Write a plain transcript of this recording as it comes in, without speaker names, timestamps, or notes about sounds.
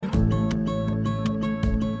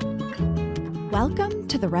Welcome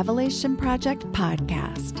to the Revelation Project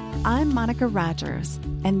podcast. I'm Monica Rogers,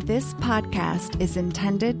 and this podcast is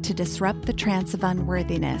intended to disrupt the trance of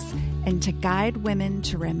unworthiness and to guide women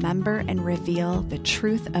to remember and reveal the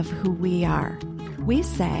truth of who we are. We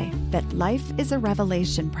say that life is a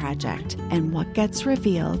revelation project, and what gets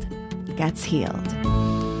revealed gets healed.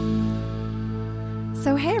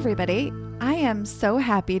 So, hey everybody, I am so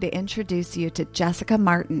happy to introduce you to Jessica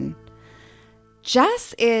Martin.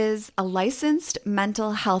 Jess is a licensed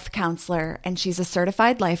mental health counselor and she's a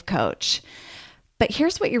certified life coach. But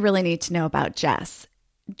here's what you really need to know about Jess.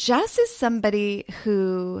 Jess is somebody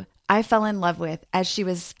who I fell in love with as she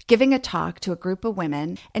was giving a talk to a group of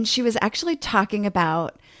women, and she was actually talking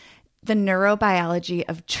about the neurobiology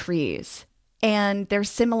of trees and their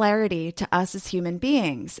similarity to us as human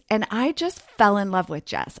beings. And I just fell in love with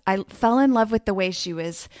Jess. I fell in love with the way she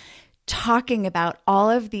was talking about all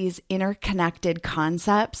of these interconnected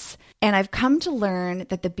concepts. And I've come to learn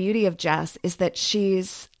that the beauty of Jess is that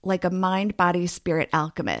she's like a mind, body, spirit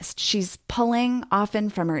alchemist. She's pulling often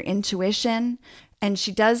from her intuition. And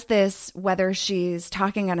she does this whether she's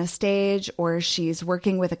talking on a stage or she's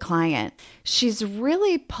working with a client. She's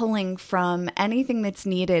really pulling from anything that's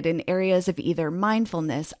needed in areas of either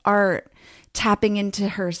mindfulness, art, tapping into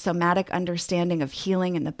her somatic understanding of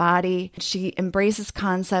healing in the body. She embraces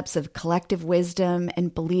concepts of collective wisdom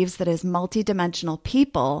and believes that as multidimensional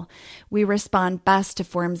people, we respond best to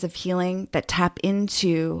forms of healing that tap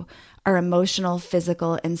into our emotional,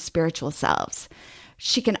 physical, and spiritual selves.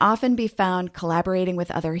 She can often be found collaborating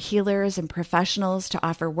with other healers and professionals to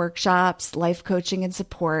offer workshops, life coaching, and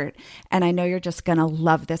support. And I know you're just going to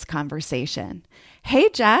love this conversation. Hey,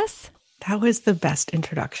 Jess. That was the best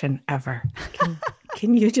introduction ever.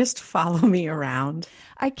 Can you just follow me around?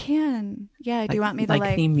 I can. Yeah. Do you want me to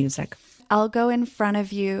like theme music? I'll go in front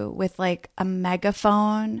of you with like a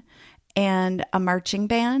megaphone and a marching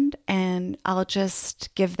band, and I'll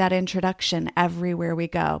just give that introduction everywhere we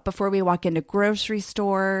go before we walk into grocery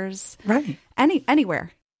stores. Right.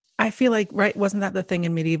 Anywhere. I feel like, right. Wasn't that the thing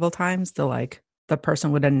in medieval times? The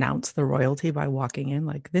person would announce the royalty by walking in,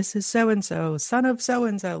 like, this is so-and-so, son of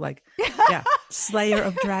so-and-so, like, yeah, slayer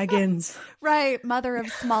of dragons. Right. Mother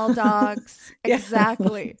of small dogs.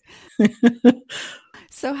 Exactly.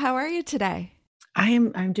 So how are you today?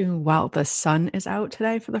 I'm doing well. The sun is out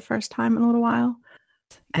today for the first time in a little while.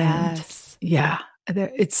 Yes. And yeah,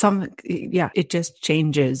 it's something. Yeah, it just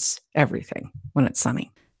changes everything when it's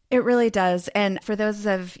sunny. It really does. And for those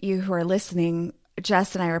of you who are listening,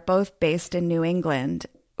 Jess and I are both based in New England.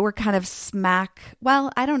 We're kind of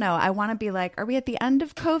I don't know. I want to be like, are we at the end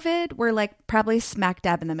of COVID? We're like probably smack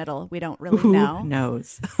dab in the middle. We don't really know. Who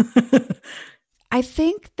knows? I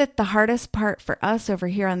think that the hardest part for us over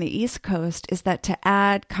here on the East Coast is that to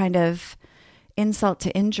add kind of insult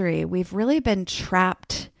to injury, we've really been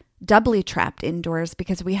doubly trapped indoors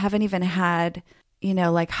because we haven't even had,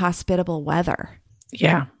 like hospitable weather.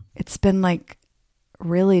 Yeah. It's been like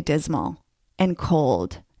really dismal and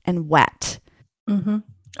cold and wet. Mm-hmm.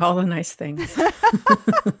 All the nice things.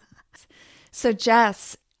 So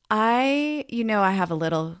Jess, I have a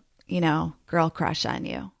little, girl crush on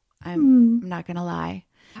you. I'm not going to lie.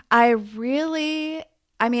 I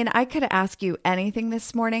could ask you anything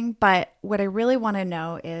this morning, but what I really want to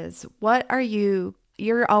know is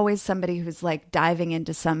you're always somebody who's like diving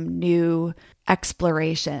into some new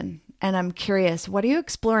exploration. And I'm curious, what are you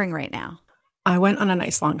exploring right now? I went on a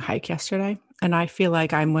nice long hike yesterday, and I feel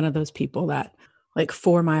like I'm one of those people that like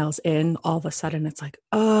 4 miles in, all of a sudden it's like,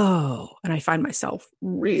 oh, and I find myself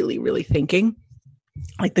really, really thinking,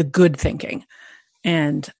 like the good thinking.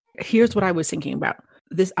 And here's what I was thinking about,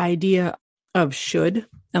 this idea of should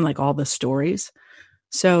and like all the stories.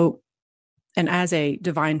 So, and as a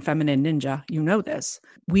divine feminine ninja, you know this,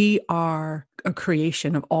 we are a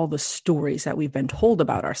creation of all the stories that we've been told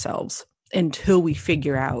about ourselves until we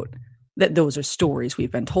figure out that those are stories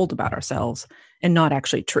we've been told about ourselves and not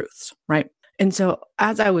actually truths, right? And so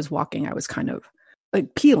as I was walking, I was kind of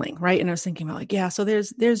like peeling, right? And I was thinking about like, yeah, so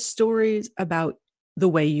there's stories about the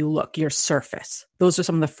way you look, your surface. Those are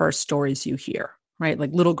some of the first stories you hear, right?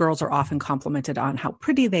 Like little girls are often complimented on how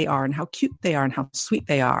pretty they are and how cute they are and how sweet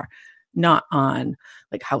they are, not on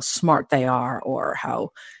like how smart they are or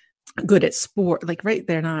how good at sport. Like, right.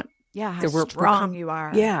 They're not. Yeah. How strong you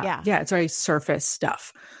are. Yeah. It's very surface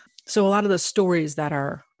stuff. So a lot of the stories that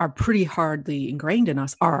are pretty hardly ingrained in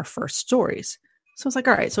us are our first stories. So it's like,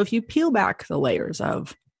 all right, so if you peel back the layers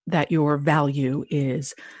of that, your value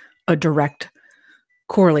is a direct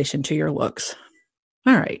correlation to your looks.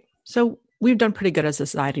 All right. So we've done pretty good as a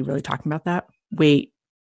society really talking about that. Weight,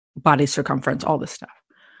 body circumference, all this stuff.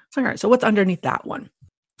 So, all right. So what's underneath that one?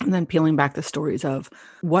 And then peeling back the stories of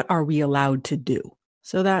what are we allowed to do?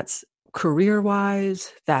 So that's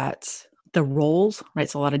career-wise, that's the roles, right?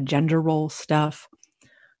 So a lot of gender role stuff.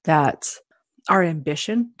 That's our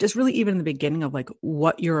ambition, just really even in the beginning of like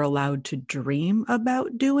what you're allowed to dream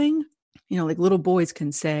about doing. Like little boys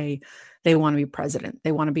can say they want to be president,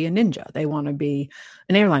 they want to be a ninja, they want to be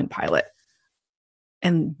an airline pilot.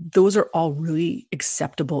 And those are all really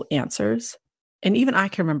acceptable answers. And even I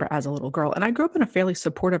can remember as a little girl, and I grew up in a fairly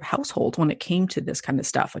supportive household when it came to this kind of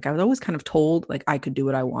stuff. Like I was always kind of told like I could do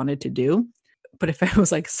what I wanted to do. But if it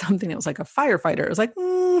was like something that was like a firefighter, it was like,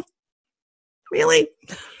 really?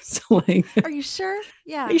 So like, are you sure?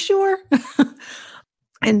 Yeah. Are you sure?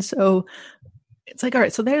 And so it's like, all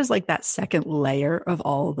right, so there's like that second layer of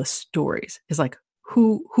all the stories is like,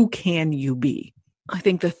 who can you be? I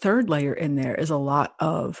think the third layer in there is a lot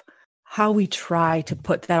of how we try to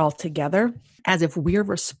put that all together as if we're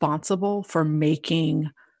responsible for making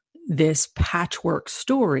this patchwork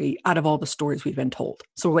story out of all the stories we've been told.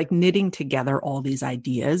 So we're like knitting together all these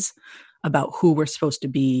ideas about who we're supposed to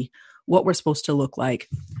be, what we're supposed to look like,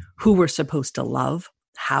 who we're supposed to love,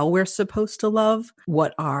 how we're supposed to love,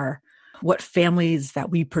 what families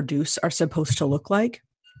that we produce are supposed to look like.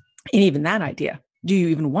 And even that idea, do you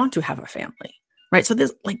even want to have a family? Right? So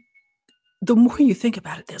there's like, the more you think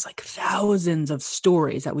about it, there's like thousands of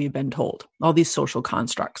stories that we've been told, all these social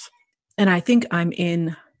constructs. And I think I'm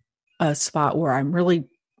in a spot where I'm really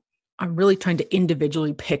trying to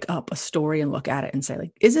individually pick up a story and look at it and say,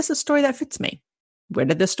 like, is this a story that fits me? Where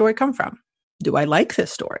did this story come from? Do I like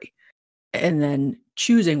this story? And then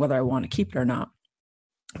choosing whether I want to keep it or not.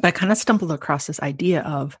 But I kind of stumbled across this idea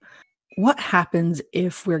of what happens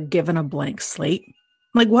if we're given a blank slate?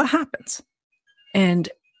 Like, what happens? And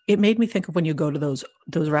it made me think of when you go to those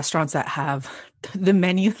restaurants that have the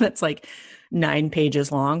menu that's like 9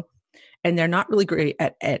 pages long, and they're not really great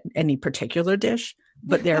at any particular dish,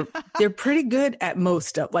 but they're pretty good at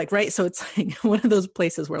most of like, right? So it's like one of those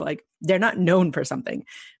places where like they're not known for something,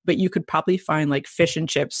 but you could probably find like fish and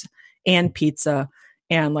chips and pizza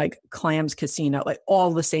and like Clams Casino, like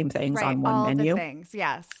all the same things right, on one all menu. The things,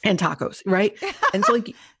 yes. And tacos, right? And so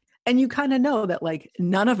like, and you kind of know that like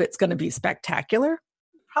none of it's going to be spectacular,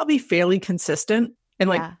 probably fairly consistent, and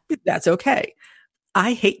like that's okay.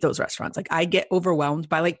 I hate those restaurants. Like I get overwhelmed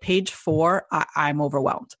by like page 4. I'm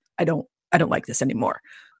overwhelmed. I don't like this anymore.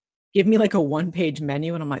 Give me like a 1-page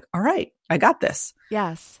menu and I'm like, all right, I got this.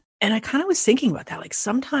 Yes. And I kind of was thinking about that. Like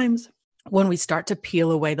sometimes when we start to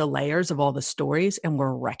peel away the layers of all the stories and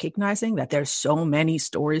we're recognizing that there's so many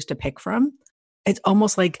stories to pick from, it's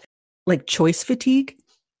almost like choice fatigue.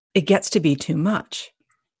 It gets to be too much.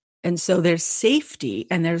 And so there's safety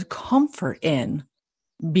and there's comfort in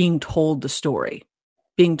being told the story,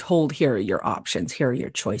 being told, here are your options, here are your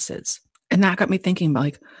choices. And that got me thinking about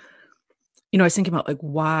like, I was thinking about like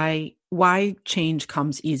why change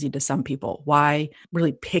comes easy to some people, why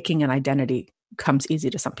really picking an identity comes easy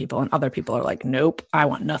to some people, and other people are like, nope, I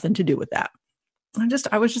want nothing to do with that.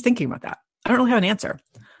 I was just thinking about that. I don't really have an answer.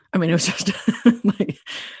 I mean, it was just like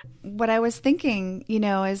what I was thinking,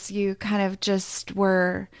 as you kind of just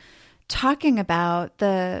were talking about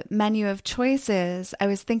the menu of choices, I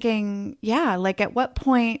was thinking, like at what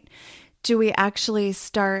point do we actually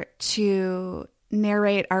start to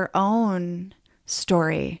narrate our own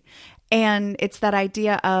story? And it's that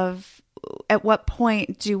idea of at what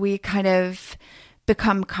point do we kind of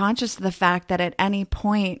become conscious of the fact that at any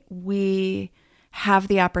point we have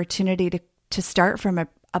the opportunity to start from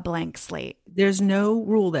a blank slate. There's no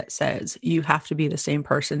rule that says you have to be the same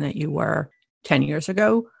person that you were 10 years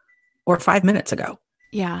ago or 5 minutes ago.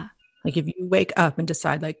 Yeah. Like if you wake up and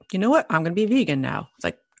decide like, you know what, I'm going to be vegan now. It's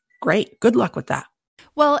like, great. Good luck with that.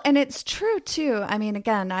 Well, and it's true too. I mean,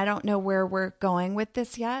 again, I don't know where we're going with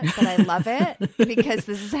this yet, but I love it because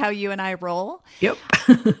this is how you and I roll. Yep.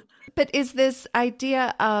 But is this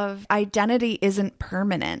idea of identity isn't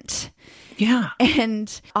permanent. Yeah.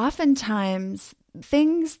 And oftentimes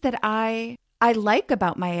things that I like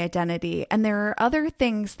about my identity, and there are other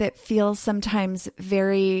things that feel sometimes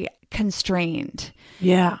very constrained.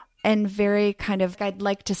 Yeah. And very kind of, I'd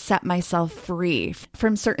like to set myself free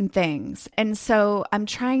from certain things. And so I'm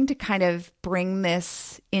trying to kind of bring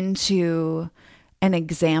this into an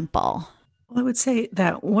example. Well, I would say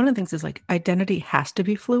that one of the things is like identity has to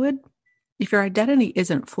be fluid. If your identity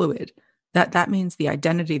isn't fluid, that means the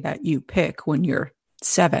identity that you pick when you're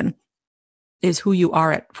 7 is who you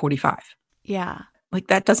are at 45. Yeah. Like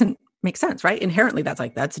that doesn't make sense, right? Inherently,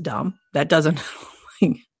 that's dumb. That doesn't,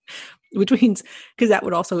 which means, because that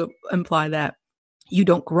would also imply that you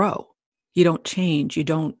don't grow, you don't change, you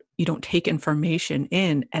don't take information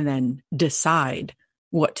in and then decide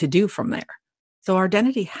what to do from there. So our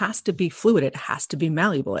identity has to be fluid. It has to be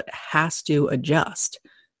malleable. It has to adjust,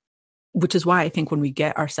 which is why I think when we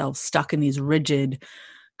get ourselves stuck in these rigid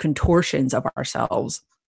contortions of ourselves,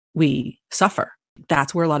 we suffer.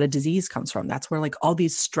 That's where a lot of disease comes from. That's where like all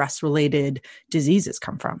these stress related diseases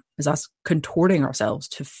come from, is us contorting ourselves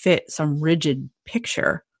to fit some rigid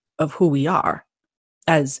picture of who we are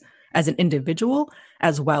as an individual,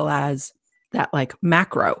 as well as that like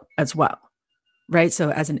macro as well. Right.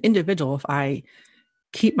 So as an individual, if I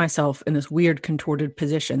keep myself in this weird contorted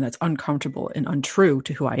position that's uncomfortable and untrue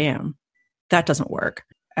to who I am, that doesn't work.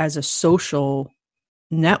 As a social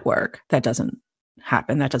network, that doesn't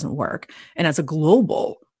happen. That doesn't work. And as a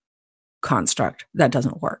global construct, that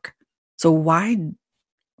doesn't work. So why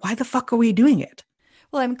the fuck are we doing it?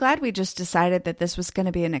 Well, I'm glad we just decided that this was going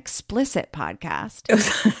to be an explicit podcast.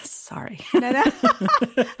 Sorry. No.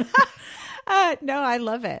 No, I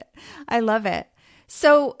love it. I love it.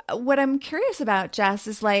 So what I'm curious about, Jess,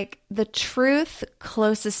 is like the truth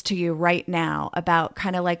closest to you right now about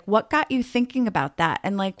kind of like what got you thinking about that,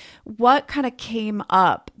 and like what kind of came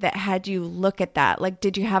up that had you look at that? Like,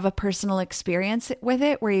 did you have a personal experience with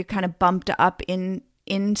it where you kind of bumped up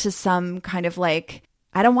into some kind of like,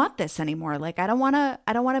 I don't want this anymore. Like, I don't want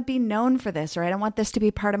to be known for this, or I don't want this to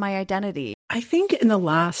be part of my identity. I think in the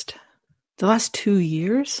last 2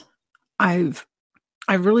 years, I've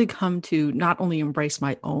really come to not only embrace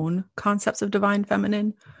my own concepts of divine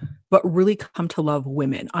feminine, but really come to love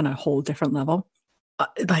women on a whole different level.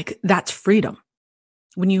 Like, that's freedom.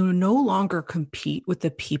 When you no longer compete with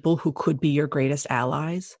the people who could be your greatest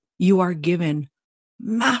allies, you are given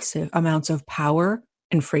massive amounts of power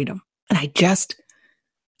and freedom. And I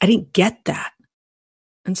didn't get that.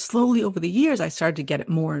 And slowly over the years, I started to get it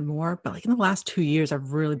more and more. But like in the last 2 years,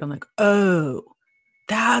 I've really been like, oh,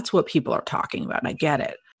 that's what people are talking about. And I get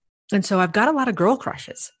it. And so I've got a lot of girl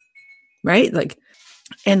crushes, right? Like,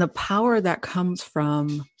 and the power that comes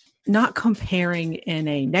from not comparing in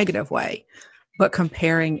a negative way, but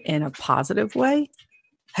comparing in a positive way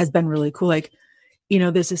has been really cool. Like, you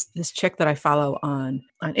know, there's this chick that I follow on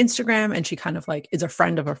Instagram, and she kind of like is a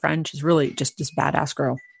friend of a friend. She's really just this badass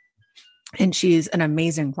girl. And she's an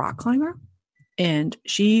amazing rock climber, and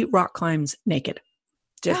she rock climbs naked.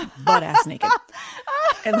 Just butt ass naked.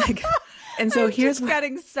 And so I'm here's just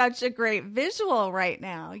getting such a great visual right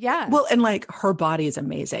now. Yeah. Well, and like her body is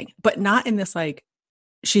amazing, but not in this, like,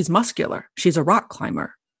 she's muscular. She's a rock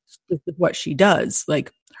climber. This is what she does.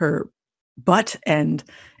 Like, her butt and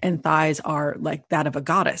thighs are like that of a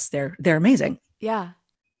goddess. They're amazing. Yeah.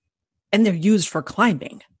 And they're used for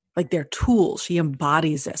climbing. Like, they're tools. She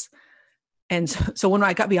embodies this. And so when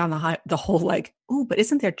I got beyond the whole like, oh, but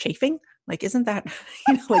isn't there chafing? Like, isn't that,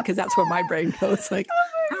 you know, like, because that's where my brain goes, like,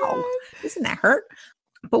 ow, doesn't that hurt?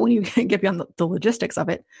 But when you get beyond the logistics of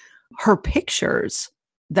it, her pictures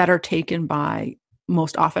that are taken by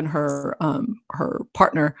most often her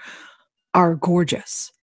partner are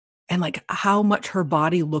gorgeous. And like how much her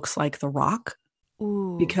body looks like the rock.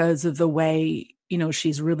 Ooh. Because of the way, you know,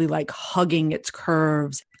 she's really like hugging its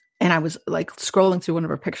curves. And I was like scrolling through one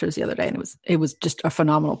of her pictures the other day, and it was just a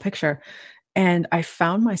phenomenal picture. And I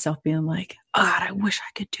found myself being like, God, I wish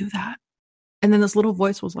I could do that. And then this little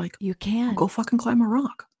voice was like, you can go fucking climb a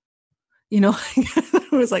rock. You know,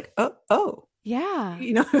 it was like, oh, yeah.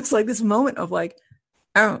 You know, it was like this moment of like,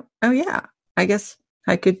 oh yeah, I guess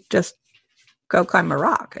I could just go climb a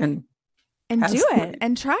rock and do it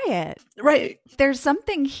and try it. Right. There's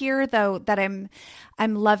something here though that I'm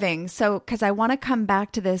loving. So, cause I want to come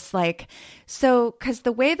back to this, like, so, cause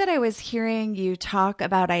the way that I was hearing you talk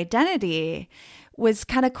about identity was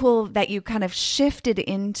kind of cool, that you kind of shifted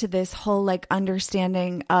into this whole like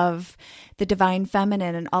understanding of the divine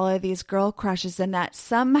feminine and all of these girl crushes, and that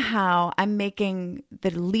somehow I'm making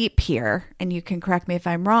the leap here, and you can correct me if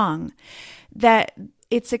I'm wrong, that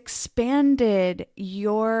it's expanded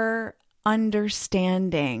your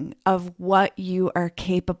understanding of what you are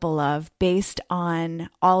capable of based on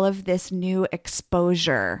all of this new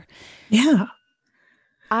exposure. Yeah.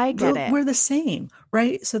 I get it. We're the same,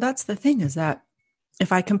 right? So that's the thing, is that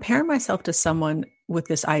if I compare myself to someone with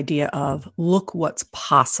this idea of look what's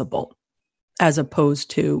possible, as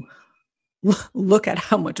opposed to look at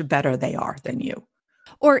how much better they are than you.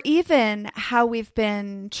 Or even how we've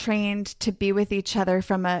been trained to be with each other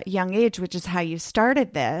from a young age, which is how you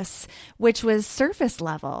started this, which was surface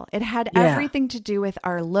level. It had everything to do with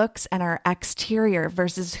our looks and our exterior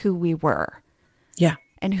versus who we were. Yeah.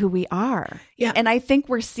 and who we are. Yeah. And I think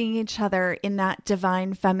we're seeing each other in that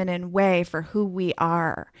divine feminine way for who we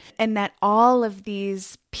are. And that all of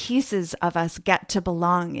these pieces of us get to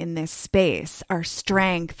belong in this space, our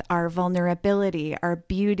strength, our vulnerability, our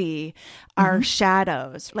beauty, our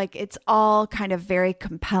shadows. Like it's all kind of very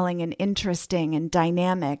compelling and interesting and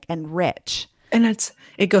dynamic and rich. And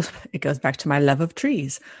it goes back to my love of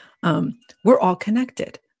trees. We're all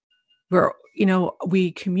connected.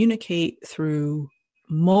 We communicate through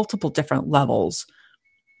multiple different levels.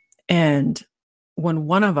 And when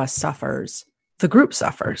one of us suffers, the group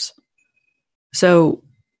suffers. So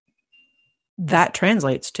that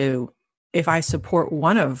translates to, if I support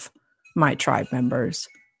one of my tribe members,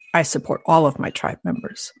 I support all of my tribe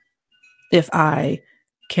members. If I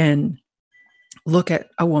can look at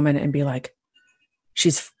a woman and be like,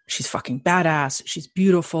 she's fucking badass, she's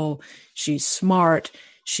beautiful, she's smart,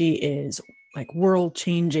 she is like world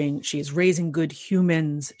changing, she is raising good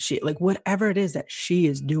humans, she like whatever it is that she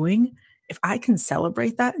is doing, if I can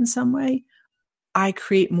celebrate that in some way, I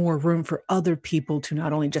create more room for other people to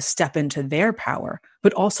not only just step into their power,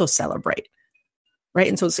 but also celebrate. Right.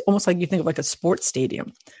 And so it's almost like you think of like a sports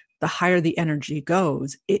stadium. The higher the energy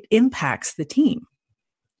goes, it impacts the team.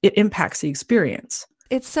 It impacts the experience.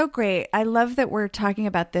 It's so great. I love that we're talking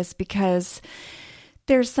about this because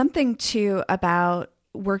there's something too about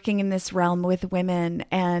working in this realm with women.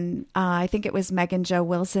 And I think it was Megan Jo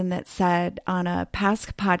Wilson that said on a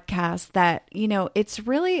past podcast that, it's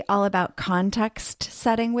really all about context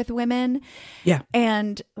setting with women. Yeah.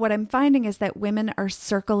 And what I'm finding is that women are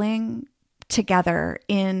circling together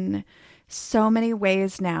in so many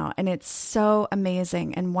ways now. And it's so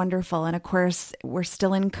amazing and wonderful. And of course, we're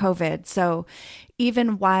still in COVID. So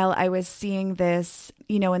even while I was seeing this,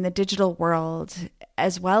 in the digital world,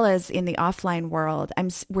 as well as in the offline world,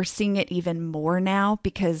 we're seeing it even more now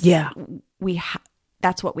because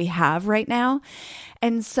that's what we have right now.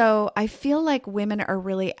 And so I feel like women are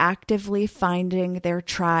really actively finding their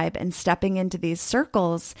tribe and stepping into these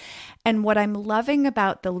circles. And what I'm loving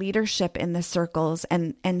about the leadership in the circles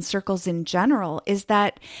and circles in general is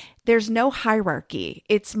that there's no hierarchy.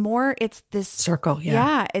 It's this circle.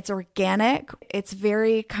 Yeah. It's organic. It's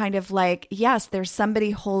very kind of like, yes, there's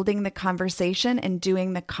somebody holding the conversation and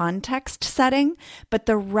doing the context setting, but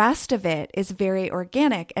the rest of it is very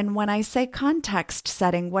organic. And when I say context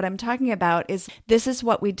setting, what I'm talking about is this is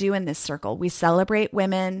what we do in this circle. We celebrate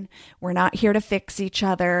women. We're not here to fix each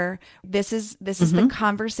other. This is the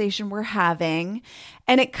conversation we're having.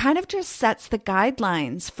 And it kind of just sets the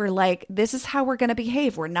guidelines for like, this is how we're going to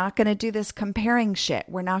behave. We're not going to do this comparing shit.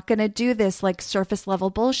 We're not going to do this like surface level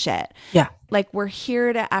bullshit. Yeah. Like we're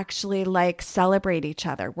here to actually like celebrate each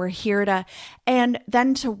other. We're here to, and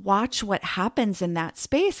then to watch what happens in that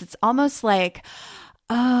space. It's almost like,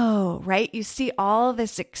 oh, right. You see all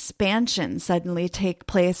this expansion suddenly take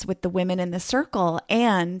place with the women in the circle,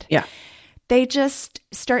 and they just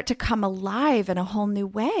start to come alive in a whole new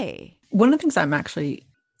way. One of the things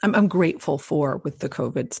I'm grateful for with the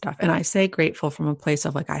COVID stuff, and I say grateful from a place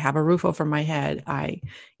of like, I have a roof over my head. I'm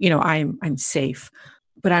safe,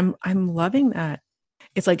 but I'm loving that.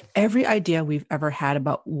 It's like every idea we've ever had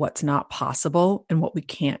about what's not possible and what we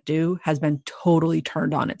can't do has been totally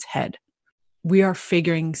turned on its head. We are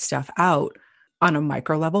figuring stuff out on a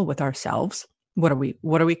micro level with ourselves. What are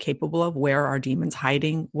we capable of? Where are our demons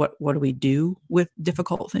hiding? What do we do with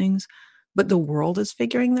difficult things? But the world is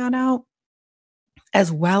figuring that out,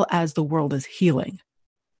 as well as the world is healing.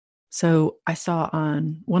 So I saw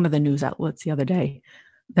on one of the news outlets the other day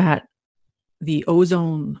that the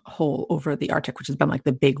ozone hole over the Arctic, which has been like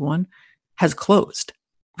the big one, has closed,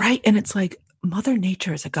 right? And it's like, Mother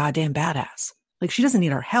Nature is a goddamn badass. Like, she doesn't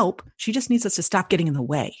need our help. She just needs us to stop getting in the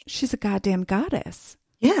way. She's a goddamn goddess.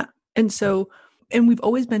 Yeah. And we've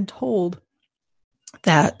always been told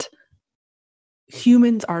that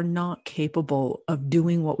humans are not capable of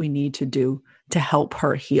doing what we need to do to help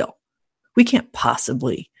her heal. We can't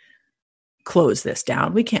possibly close this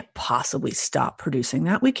down. We can't possibly stop producing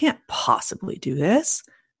that. We can't possibly do this.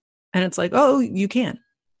 And it's like, oh, you can.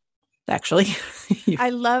 Actually, you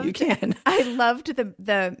can. I loved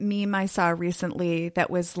the meme I saw recently that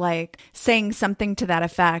was like saying something to that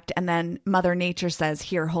effect, and then Mother Nature says,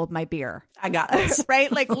 "Here, hold my beer. I got this."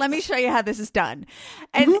 Right? Like, let me show you how this is done.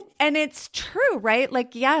 And and it's true, right?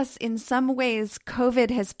 Like, yes, in some ways, COVID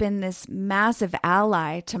has been this massive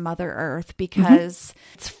ally to Mother Earth because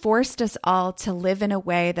it's forced us all to live in a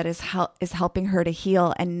way that is helping her to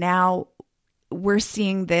heal. And now we're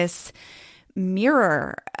seeing this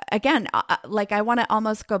mirror again. Like, I want to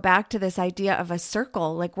almost go back to this idea of a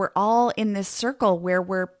circle. Like, we're all in this circle where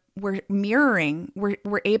we're we're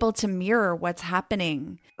able to mirror what's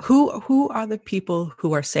happening. Who are the people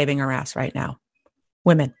who are saving our ass right now?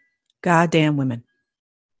 Women. Goddamn women.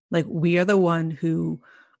 Like, we are the one who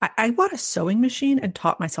I bought a sewing machine and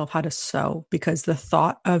taught myself how to sew because the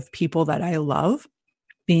thought of people that I love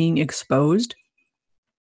being exposed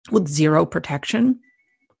with zero protection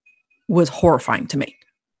was horrifying to me.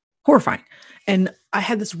 Horrifying. And I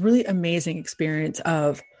had this really amazing experience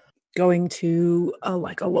of going to a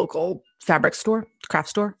local fabric store, craft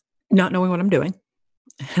store, not knowing what I'm doing.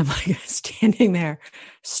 I'm like standing there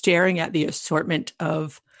staring at the assortment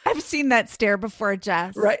of... I've seen that stare before,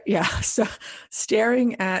 Jess. Right. Yeah. So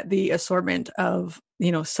staring at the assortment of,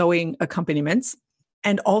 sewing accompaniments,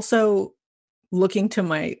 and also looking to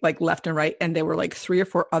my left and right. And there were 3 or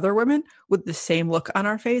 4 other women with the same look on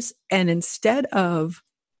our face. And instead of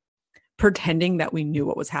pretending that we knew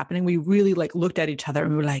what was happening, we really looked at each other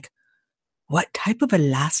and we were like, what type of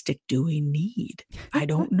elastic do we need? I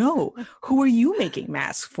don't know. Who are you making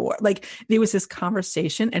masks for? There was this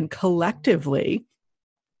conversation, and collectively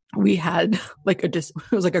we had it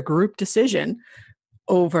was a group decision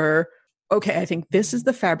over, okay, I think this is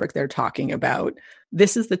the fabric they're talking about.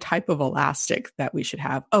 This is the type of elastic that we should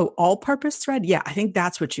have. Oh, all-purpose thread? Yeah, I think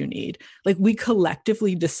that's what you need. We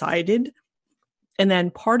collectively decided and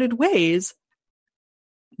then parted ways,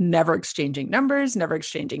 never exchanging numbers, never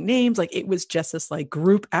exchanging names. It was just this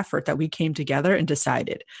group effort that we came together and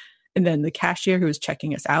decided. And then the cashier who was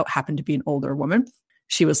checking us out happened to be an older woman.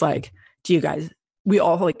 She was like, do you guys... We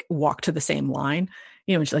all walked to the same line,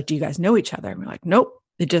 and she's like, do you guys know each other? And we're like, nope.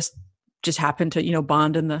 It just happened to,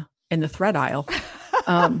 bond in the thread aisle.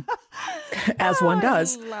 As one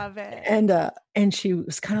does. I love it. And she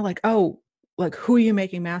was kind of like, oh, who are you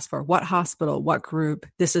making masks for? What hospital? What group?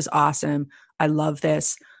 This is awesome. I love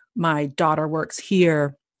this. My daughter works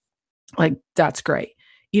here. That's great.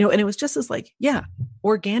 And it was just as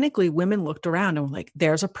organically women looked around and were like,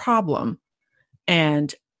 there's a problem.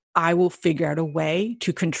 And I will figure out a way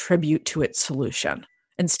to contribute to its solution,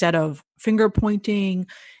 instead of finger pointing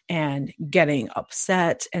and getting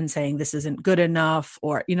upset and saying this isn't good enough,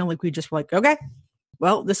 or, we just were like, okay,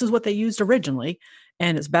 well, this is what they used originally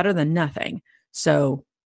and it's better than nothing. So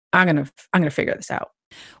I'm going to figure this out.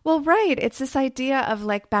 Well, right. It's this idea of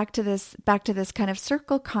back to this kind of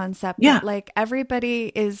circle concept. Yeah. That,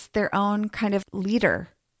 everybody is their own kind of leader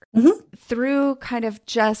through kind of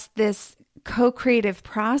just this co-creative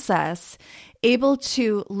process, able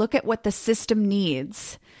to look at what the system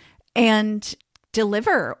needs and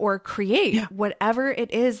deliver or create whatever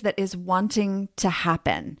it is that is wanting to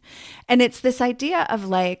happen. And it's this idea of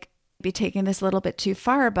be taking this a little bit too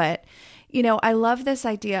far, but I love this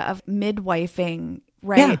idea of midwifing,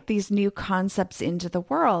 right? Yeah. These new concepts into the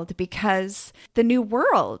world, because the new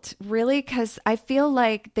world really, because I feel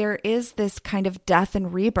like there is this kind of death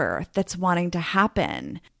and rebirth that's wanting to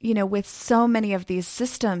happen, with so many of these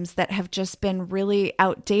systems that have just been really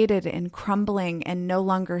outdated and crumbling and no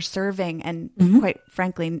longer serving, and quite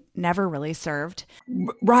frankly, never really served.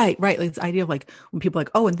 Right. This idea of when people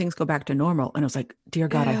oh, and things go back to normal. And I was like, dear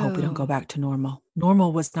God, I hope we don't go back to normal.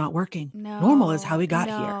 Normal was not working. No, normal is how we got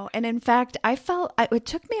here. And in fact, I felt it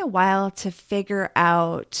took me a while to figure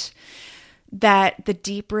out that the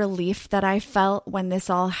deep relief that I felt when this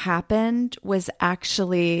all happened was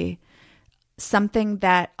actually something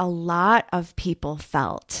that a lot of people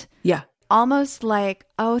felt. Yeah. Almost like,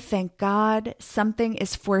 oh, thank God, something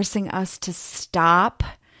is forcing us to stop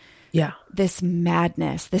this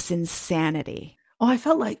madness, this insanity. Oh, I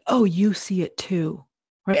felt like, oh, you see it too.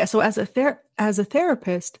 Right. So as a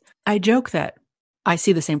therapist, I joke that I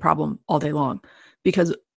see the same problem all day long,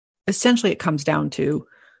 because essentially it comes down to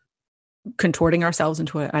contorting ourselves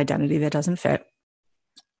into an identity that doesn't fit,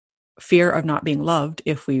 fear of not being loved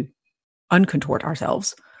if we uncontort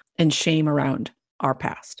ourselves, and shame around our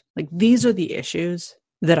past. These are the issues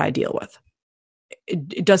that I deal with.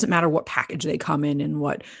 It doesn't matter what package they come in and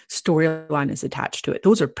what storyline is attached to it.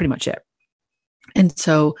 Those are pretty much it. And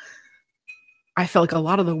so I feel like a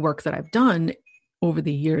lot of the work that I've done over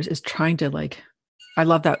the years is trying to I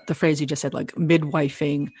love that the phrase you just said,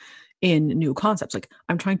 midwifing in new concepts.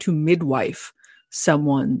 I'm trying to midwife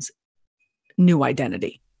someone's new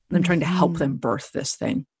identity. I'm trying to help them birth this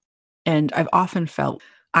thing. And I've often felt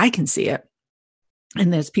I can see it,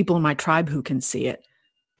 and there's people in my tribe who can see it,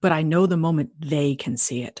 but I know the moment they can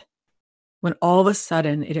see it, when all of a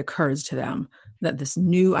sudden it occurs to them that this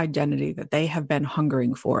new identity that they have been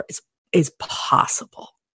hungering for is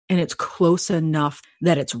possible, and it's close enough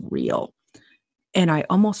that it's real. And I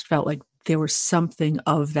almost felt like there was something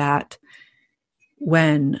of that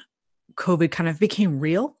when COVID kind of became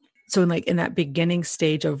real. So in that beginning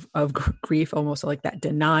stage of grief, almost like that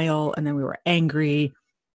denial, and then we were angry.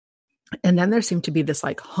 And then there seemed to be this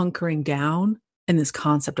like hunkering down and this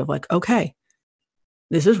concept of like, okay,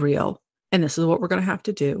 this is real and this is what we're going to have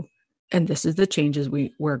to do. And this is the changes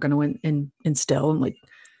we're going to instill and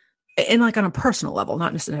like on a personal level,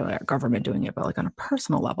 not necessarily our government doing it, but like on a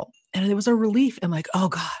personal level. And there was a relief and like, oh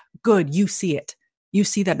God, good. You see it. You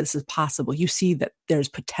see that this is possible. You see that there's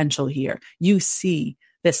potential here. You see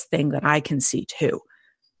this thing that I can see too.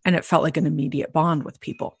 And it felt like an immediate bond with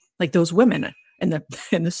people, like those women in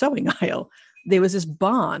the sewing aisle. There was this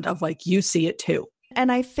bond of like, you see it too.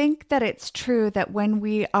 And I think that it's true that when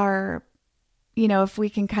we are, if we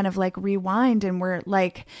can kind of like rewind and we're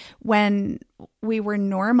like, when we were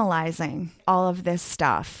normalizing all of this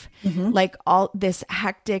stuff, like all this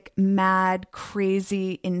hectic, mad,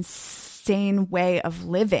 crazy, insane way of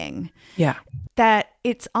living. Yeah. That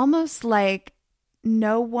it's almost like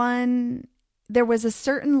there was a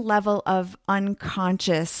certain level of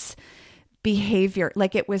unconscious behavior.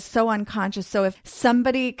 Like it was so unconscious. So if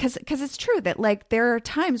somebody, because it's true that like there are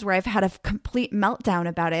times where I've had a complete meltdown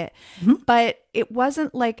about it, but it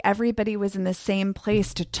wasn't like everybody was in the same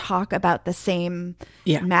place to talk about the same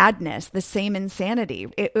madness, the same insanity.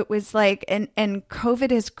 It was like, and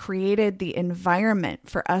COVID has created the environment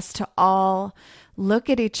for us to all look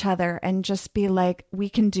at each other and just be like, we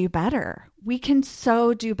can do better. We can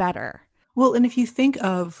so do better. Well, and if you think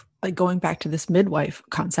of like going back to this midwife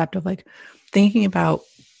concept of like thinking about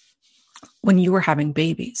when you were having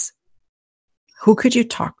babies, who could you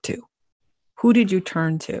talk to? Who did you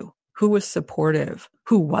turn to? Who was supportive?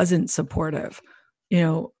 Who wasn't supportive?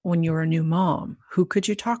 When you were a new mom, who could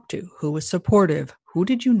you talk to? Who was supportive? Who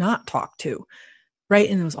did you not talk to? Right.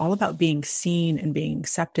 And it was all about being seen and being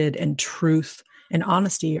accepted and truth and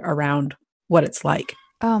honesty around what it's like.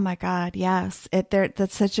 Oh my God. Yes.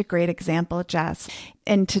 That's such a great example, Jess.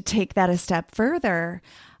 And to take that a step further,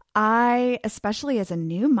 especially as a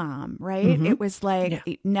new mom, right? It was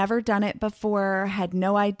like, never done it before, had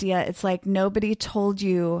no idea. It's like nobody told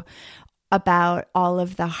you about all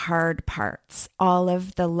of the hard parts, all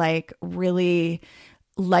of the like really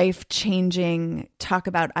life-changing, talk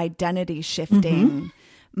about identity shifting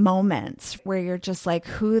moments where you're just like,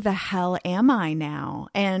 who the hell am I now?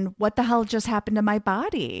 And what the hell just happened to my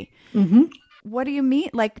body? What do you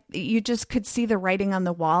mean? Like you just could see the writing on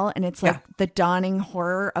the wall and it's like the dawning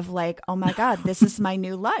horror of like, oh my God, this is my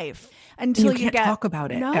new life. Until you can't talk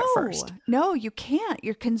about it at first. No, you can't.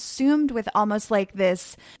 You're consumed with almost like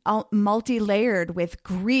this multi-layered with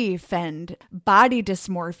grief and body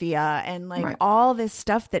dysmorphia and like all this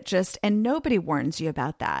stuff that and nobody warns you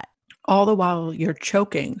about that. All the while you're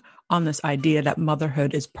choking on this idea that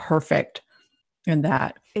motherhood is perfect and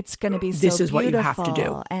that it's going to be so this is beautiful. What you have to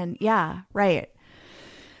do. And right.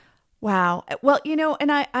 Wow. Well,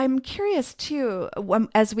 and I'm curious too,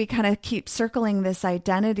 as we kind of keep circling this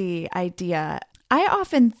identity idea, I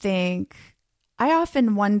often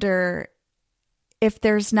wonder if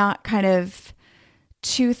there's not kind of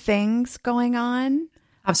two things going on.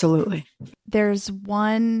 Absolutely. There's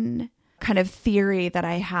one kind of theory that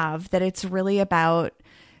I have that it's really about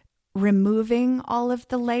removing all of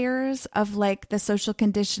the layers of like the social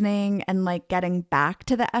conditioning and like getting back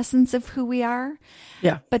to the essence of who we are.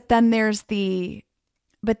 Yeah. But then there's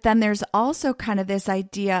also kind of this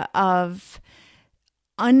idea of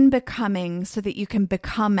unbecoming so that you can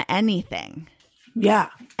become anything. Yeah.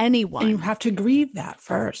 Anyone. And you have to grieve that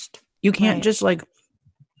first. You can't just like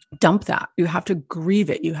dump that. You have to grieve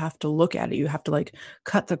it. You have to look at it. You have to like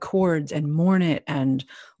cut the cords and mourn it and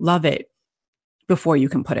love it before you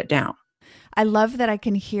can put it down. I love that I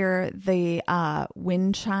can hear the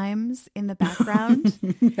wind chimes in the background.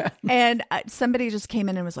 And somebody just came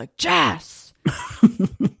in and was like, Jess.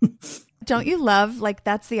 Don't you love, like,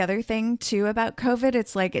 that's the other thing too about COVID.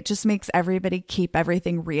 It's like, it just makes everybody keep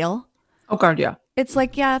everything real. Oh God, yeah. It's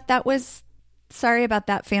like, sorry about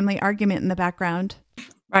that family argument in the background.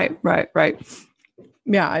 Right.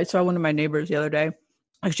 Yeah, I saw one of my neighbors the other day.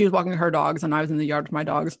 Like she was walking her dogs and I was in the yard with my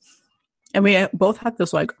dogs. And we both had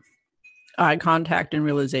this like eye contact and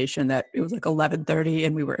realization that it was like 11:30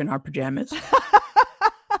 and we were in our pajamas.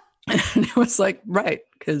 And it was like, right,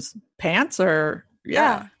 because pants are,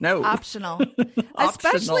 no. Optional.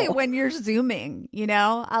 Especially when you're Zooming,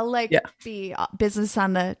 I'll be business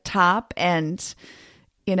on the top and,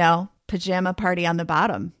 pajama party on the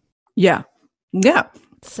bottom. Yeah. Yeah.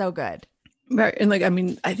 So good. Right. And like, I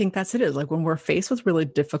mean, I think that's it is like when we're faced with really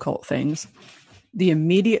difficult things, the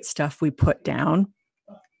immediate stuff we put down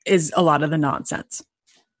is a lot of the nonsense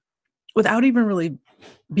without even really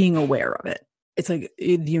being aware of it. It's like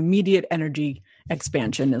the immediate energy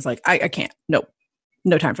expansion is like, I can't. Nope.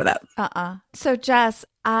 No time for that. So Jess,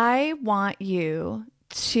 I want you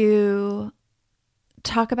to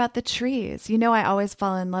talk about the trees. You know, I always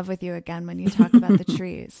fall in love with you again when you talk about the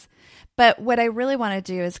trees. But what I really want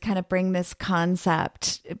to do is kind of bring this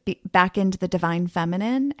concept back into the divine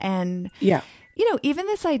feminine. And, you know, even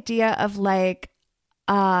this idea of like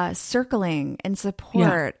circling and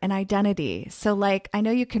support and identity. So like, I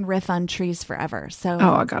know you can riff on trees forever. So,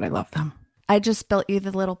 oh God, I love them. I just built you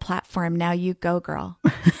the little platform. Now you go, girl.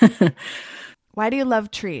 Why do you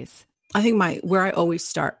love trees? I think where I always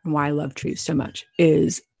start and why I love trees so much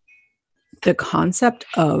is the concept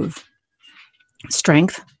of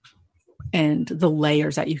strength and the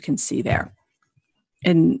layers that you can see there,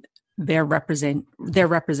 and their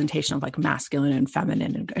representation of like masculine and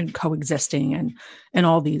feminine and coexisting and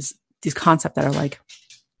all these concepts that are like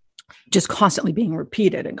just constantly being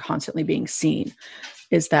repeated and constantly being seen.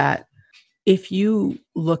 Is that if you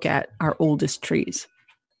look at our oldest trees,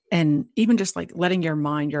 and even just like letting your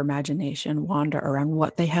mind, your imagination wander around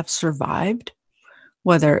what they have survived,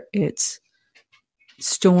 whether it's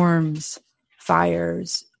storms,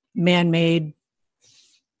 fires, man-made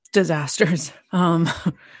disasters,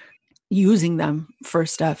 using them for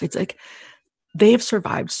stuff. It's like they have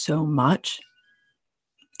survived so much,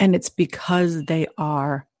 and it's because they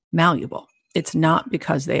are malleable. It's not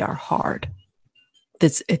because they are hard.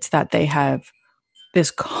 It's that they have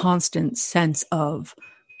this constant sense of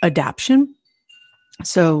adaptation.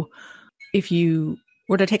 So if you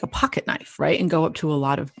were to take a pocket knife, right, and go up to a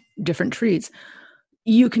lot of different trees,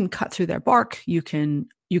 you can cut through their bark, you can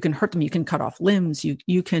hurt them, you can cut off limbs,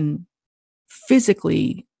 you can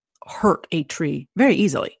physically hurt a tree very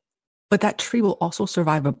easily. But that tree will also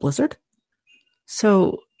survive a blizzard.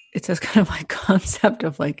 So it's this kind of like concept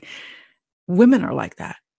of like women are like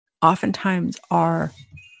that. Oftentimes our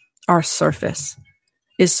surface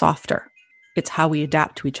is softer. It's how we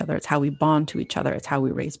adapt to each other. It's how we bond to each other. It's how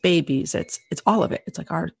we raise babies. It's all of it. It's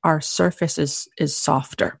like our surface is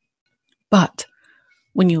softer. But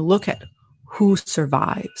when you look at who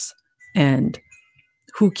survives and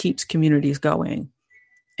who keeps communities going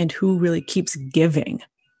and who really keeps giving,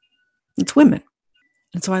 it's women.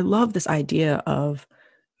 And so I love this idea of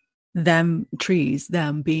trees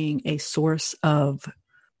being a source of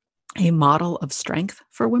a model of strength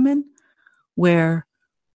for women, where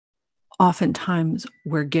oftentimes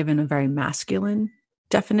we're given a very masculine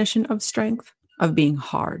definition of strength, of being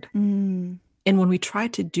hard. And when we try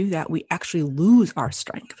to do that, we actually lose our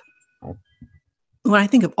strength. When I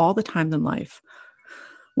think of all the times in life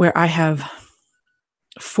where I have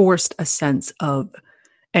forced a sense of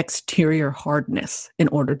exterior hardness in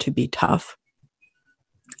order to be tough,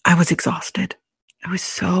 I was exhausted. I was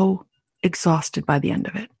so exhausted by the end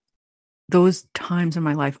of it. Those times in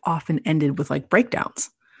my life often ended with like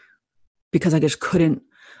breakdowns because I just couldn't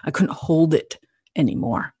hold it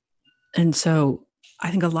anymore. And so I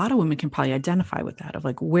think a lot of women can probably identify with that, of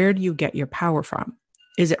like, where do you get your power from?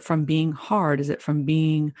 Is it from being hard? Is it from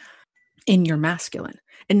being in your masculine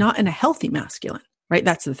and not in a healthy masculine, right?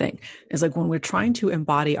 That's the thing, is like when we're trying to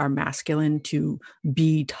embody our masculine to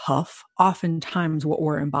be tough, oftentimes what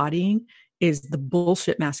we're embodying is the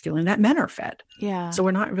bullshit masculine that men are fed. Yeah. So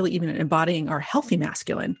we're not really even embodying our healthy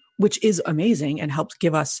masculine, which is amazing and helps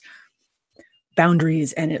give us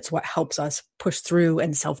boundaries, and it's what helps us push through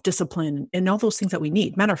and self-discipline and all those things that we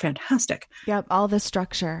need. Men are fantastic. Yep. All the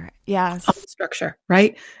structure. Yes. All the structure.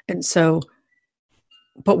 Right. And so,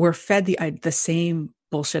 but we're fed the same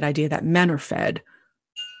bullshit idea that men are fed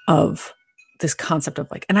of this concept of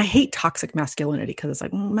like, and I hate toxic masculinity because it's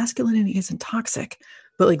like, masculinity isn't toxic,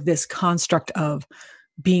 but like this construct of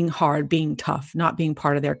being hard, being tough, not being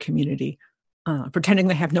part of their community, pretending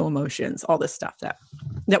they have no emotions, all this stuff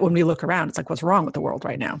that when we look around, it's like, what's wrong with the world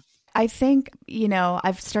right now? I think,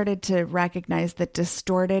 I've started to recognize that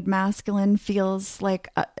distorted masculine feels like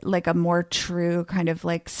a more true kind of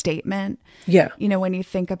like statement. Yeah. When you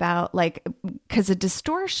think about like, because a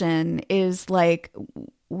distortion is like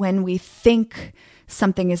when we think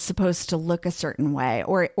something is supposed to look a certain way,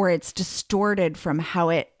 or it's distorted from how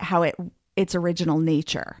its original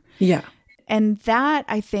nature. Yeah. And that,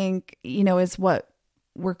 I think, is what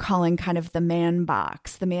we're calling kind of the man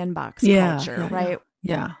box culture, right?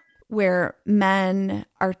 Yeah. Where men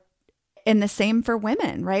are, and the same for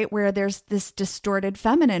women, right? Where there's this distorted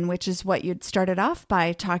feminine, which is what you'd started off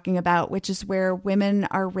by talking about, which is where women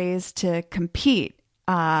are raised to compete,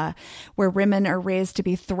 where women are raised to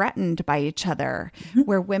be threatened by each other,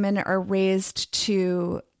 where women are raised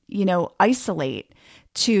to, isolate,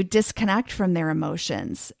 to disconnect from their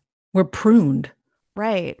emotions. We're pruned.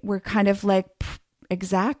 Right. We're kind of like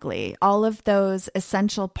Exactly. All of those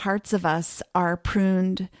essential parts of us are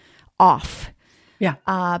pruned off. Yeah.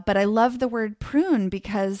 But I love the word prune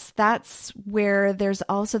because that's where there's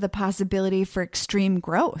also the possibility for extreme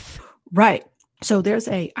growth. Right. So there's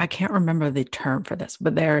I can't remember the term for this,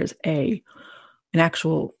 but there's an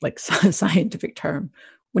actual like scientific term.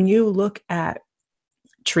 When you look at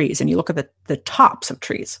trees and you look at the tops of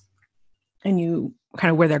trees and you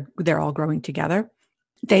kind of where they're all growing together,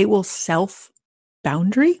 they will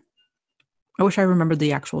self-boundary. I wish I remembered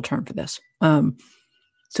the actual term for this.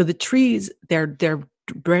 So the trees, their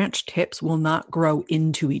branch tips will not grow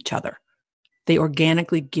into each other. They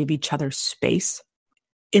organically give each other space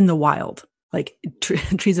in the wild, like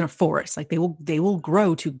trees in a forest. Like they will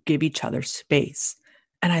grow to give each other space.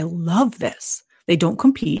 And I love this. They don't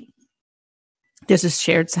compete. There's this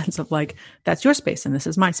shared sense of like, that's your space and this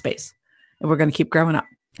is my space. And we're going to keep growing up.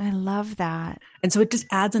 I love that. And so it just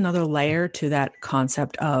adds another layer to that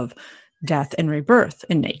concept of death and rebirth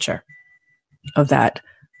in nature, of that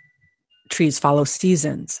trees follow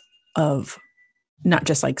seasons of not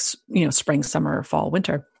just like, spring, summer, fall,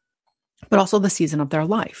 winter, but also the season of their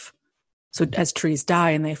life. So as trees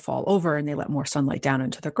die and they fall over and they let more sunlight down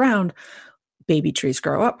into the ground, baby trees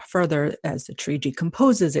grow up further. As the tree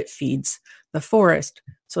decomposes, it feeds the forest.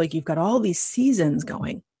 So like you've got all these seasons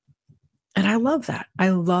going. And I love that.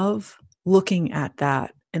 I love looking at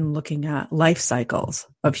that and looking at life cycles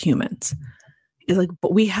of humans. It's like,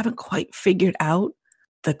 but we haven't quite figured out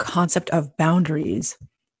the concept of boundaries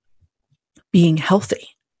being healthy.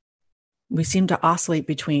 We seem to oscillate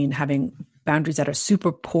between having boundaries that are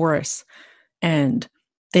super porous and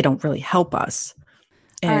they don't really help us.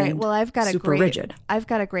 All right. Well, I've got rigid. I've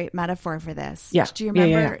got a great metaphor for this. Yeah. Do you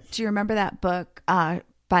remember? Yeah. Do you remember that book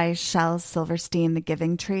by Shel Silverstein, The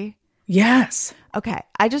Giving Tree? Yes. Okay.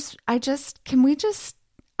 I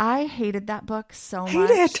hated that book so much. Hate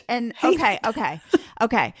it. And Hate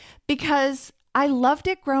okay. Because I loved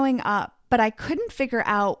it growing up, but I couldn't figure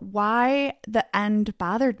out why the end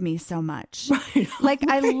bothered me so much. Right. Like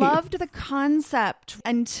I loved the concept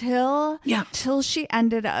until she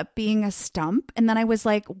ended up being a stump. And then I was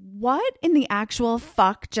like, what in the actual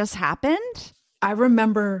fuck just happened? I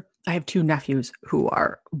remember I have two nephews who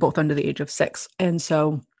are both under the age of 6. And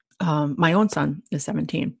so my own son is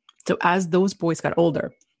 17. So as those boys got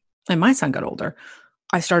older and my son got older,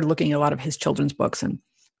 I started looking at a lot of his children's books and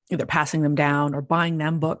either passing them down or buying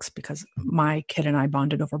them books because my kid and I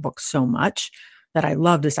bonded over books so much that I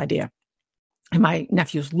love this idea. And my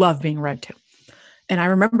nephews love being read to. And I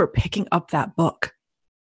remember picking up that book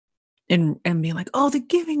and being like, oh, The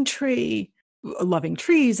Giving Tree, loving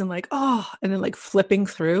trees and like, oh, and then like flipping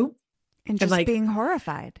through. And just like, being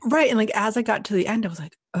horrified. Right. And like, as I got to the end, I was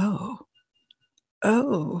like, oh.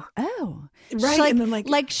 Right. Like, and then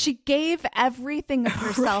like she gave everything of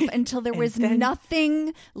herself until there was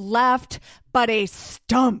nothing left but a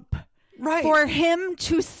stump for him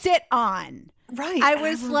to sit on. Right. I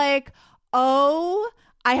was like, oh,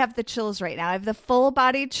 I have the chills right now. I have the full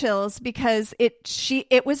body chills because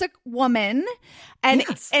it was a woman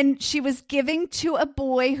and she was giving to a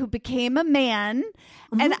boy who became a man.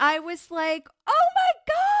 Mm-hmm. And I was like, oh my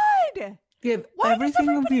God. Give Why everything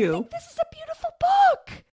does everybody of you. think this is a beautiful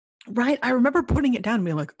book? Right. I remember putting it down and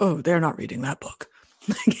being like, oh, they're not reading that book.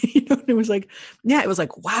 And it was like, it was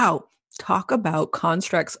like, wow, talk about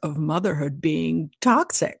constructs of motherhood being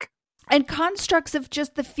toxic. And constructs of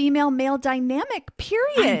just the female-male dynamic,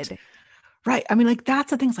 period. Right. I mean, like, that's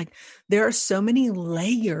the thing. It's like, there are so many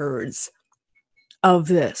layers of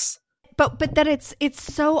this. But that it's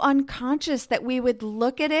so unconscious that we would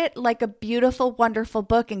look at it like a beautiful, wonderful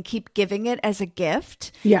book and keep giving it as a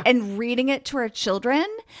gift and reading it to our children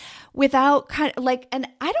without kind of like, and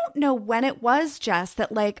I don't know when it was, Jess,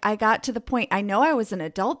 that like I got to the point, I know I was an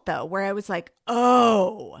adult though, where I was like,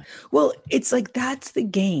 oh. Well, it's like, that's the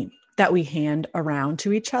game that we hand around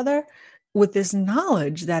to each other with this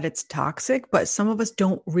knowledge that it's toxic, but some of us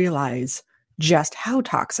don't realize just how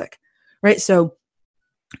toxic, right? So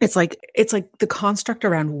it's like the construct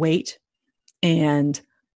around weight and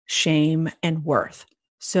shame and worth.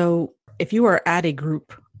 So if you are at a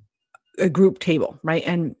group table, right,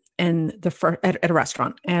 and at a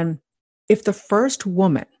restaurant, and if the first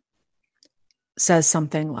woman says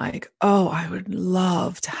something like, "Oh, I would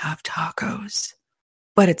love to have tacos,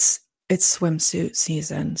 but it's swimsuit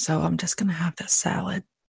season, so I'm just gonna have this salad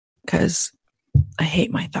because I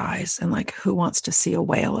hate my thighs, and like, who wants to see a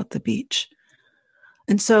whale at the beach?"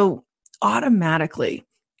 And so automatically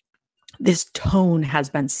this tone has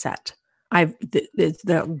been set.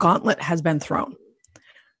 The gauntlet has been thrown.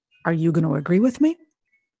 Are you going to agree with me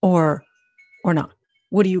or not?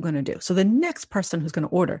 What are you going to do? So the next person who's going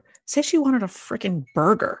to order, say she wanted a freaking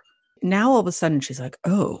burger. Now all of a sudden she's like,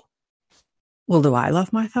 oh, well, do I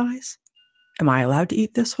love my thighs? Am I allowed to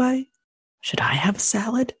eat this way? Should I have a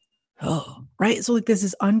salad? Oh, right. So like this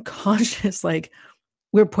is unconscious, like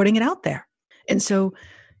we're putting it out there. And so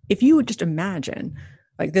if you would just imagine,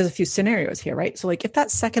 like there's a few scenarios here, right? So like if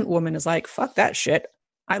that second woman is like, fuck that shit,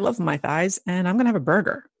 I love my thighs and I'm going to have a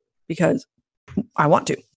burger because I want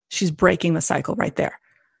to. She's breaking the cycle right there.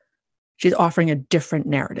 She's offering a different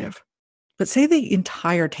narrative. But say the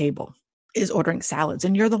entire table is ordering salads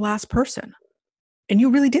and you're the last person and you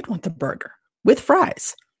really did want the burger with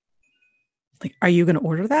fries. Like, are you going to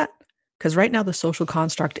order that? Because right now the social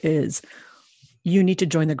construct is you need to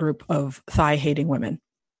join the group of thigh-hating women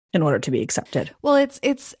in order to be accepted. Well,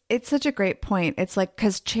 it's such a great point. It's like,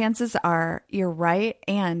 because chances are you're right.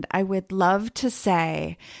 And I would love to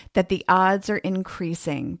say that the odds are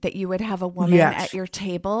increasing that you would have a woman at your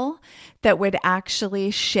table that would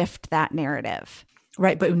actually shift that narrative.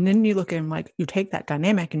 Right. But then you look at like, you take that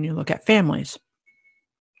dynamic and you look at families.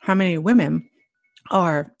 How many women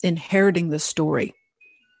are inheriting the story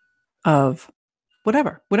of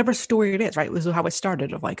whatever story it is, right? This is how it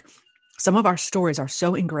started of like, some of our stories are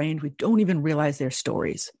so ingrained, we don't even realize they're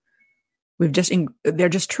stories. They're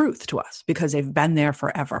just truth to us because they've been there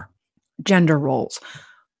forever. Gender roles,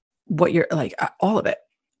 what you're like, all of it.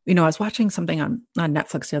 You know, I was watching something on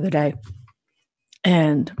Netflix the other day,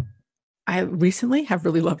 and I recently have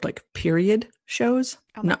really loved like period shows.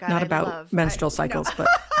 Oh my God, not about menstrual cycles, but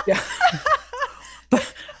yeah,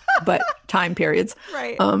 but time periods.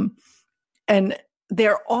 Right. And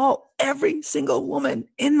they're all, every single woman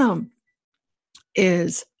in them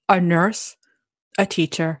is a nurse, a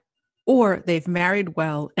teacher, or they've married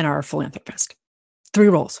well and are a philanthropist. 3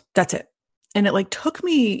 roles. That's it. And it like took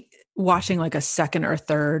me watching like a second or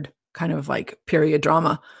third kind of like period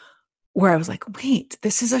drama where I was like, wait,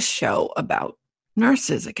 this is a show about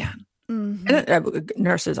nurses again. Mm-hmm. And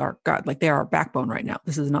nurses are God, like they are our backbone right now.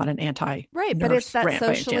 This is not an anti right, but it's that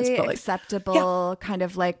socially acceptable kind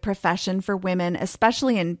of like profession for women,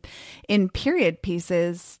 especially in period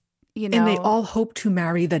pieces. You know, and they all hope to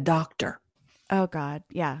marry the doctor. Oh God,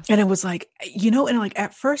 yes. And it was like, you know, and like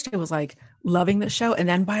at first it was like loving the show, and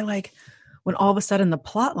then by like when all of a sudden the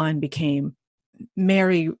plot line became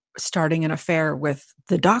Mary starting an affair with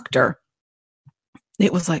the doctor,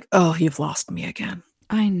 it was like, oh, you've lost me again.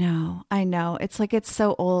 I know. It's like, it's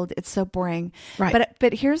so old. It's so boring. Right.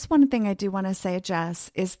 But here's one thing I do want to say,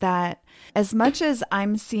 Jess, is that as much as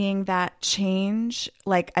I'm seeing that change,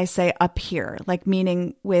 like I say up here, like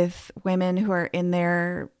meaning with women who are in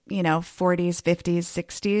their, 40s, 50s,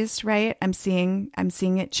 60s, right? I'm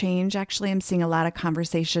seeing it change. Actually, I'm seeing a lot of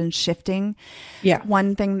conversations shifting. Yeah.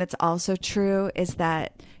 One thing that's also true is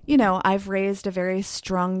that, I've raised a very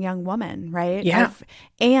strong young woman, right? Yeah.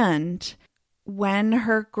 And when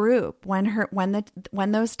her group,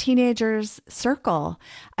 when those teenagers circle,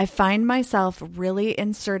 I find myself really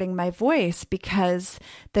inserting my voice because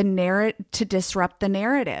to disrupt the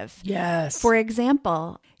narrative. Yes. For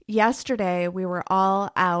example, yesterday we were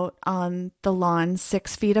all out on the lawn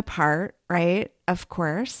 6 feet apart, right? Of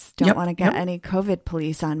course, don't want to get any COVID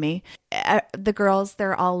police on me. The girls,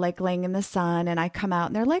 they're all like laying in the sun, and I come out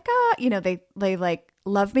and they're like, they like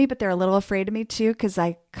love me, but they're a little afraid of me too, because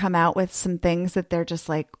I come out with some things that they're just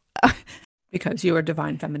like, because you are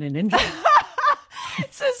divine feminine ninja.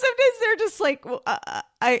 So sometimes they're just like, well,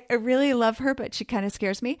 I really love her, but she kind of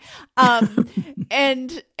scares me.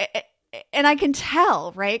 And I can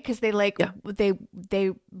tell, right? Because they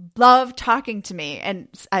they love talking to me. And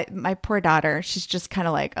my poor daughter, she's just kind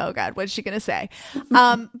of like, oh God, what's she going to say?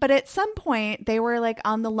 But at some point they were like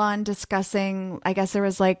on the lawn discussing, I guess there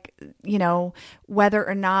was like, whether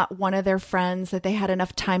or not one of their friends, that they had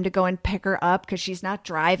enough time to go and pick her up because she's not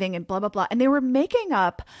driving and blah, blah, blah. And they were making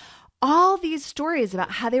up all these stories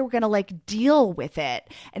about how they were going to like deal with it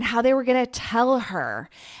and how they were going to tell her.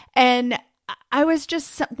 And I was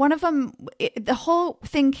just, one of them, the whole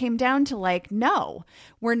thing came down to like, no,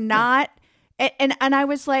 we're not. And I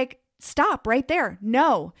was like, stop right there.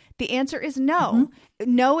 No, the answer is no.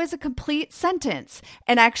 Mm-hmm. No is a complete sentence.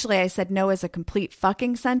 And actually I said no is a complete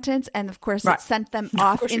fucking sentence. And of course it sent them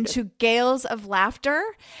off into gales of laughter.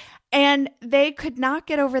 And they could not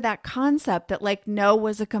get over that concept that like no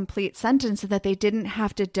was a complete sentence, so that they didn't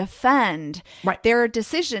have to defend their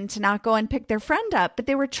decision to not go and pick their friend up. But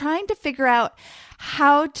they were trying to figure out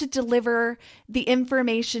how to deliver the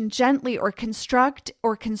information gently or construct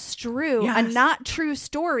or construe a not true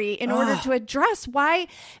story in order to address why.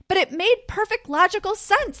 But it made perfect logical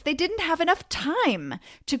sense. They didn't have enough time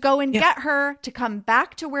to go and get her to come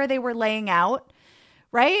back to where they were laying out.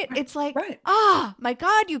 right? It's like, Right. oh my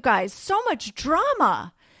God, you guys, so much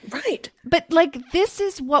drama. Right. But like, this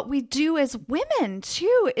is what we do as women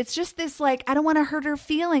too. It's just this, like, I don't want to hurt her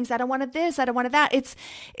feelings. I don't want to this. I don't want to that.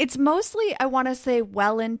 It's mostly, I want to say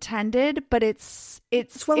well-intended, but it's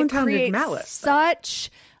well-intended malice.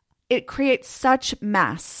 It creates such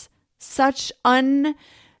mess, such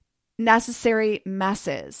unnecessary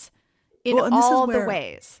messes in all the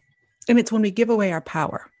ways. And it's when we give away our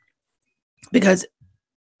power, because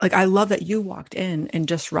like, I love that you walked in and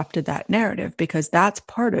disrupted that narrative, because that's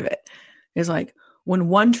part of it, is like, when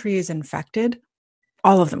one tree is infected,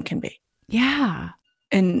 all of them can be. Yeah.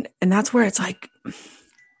 And that's where it's like,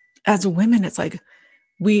 as women, it's like,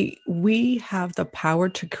 we have the power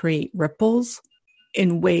to create ripples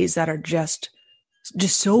in ways that are just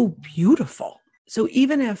so beautiful. So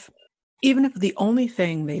even if the only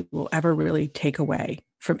thing they will ever really take away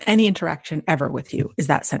from any interaction ever with you is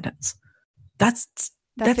that sentence, that's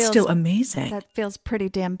still amazing. That feels pretty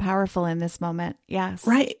damn powerful in this moment. Yes.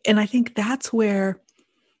 Right. And I think that's where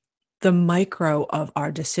the micro of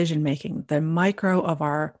our decision-making, the micro of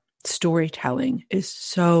our storytelling is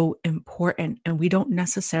so important. And we don't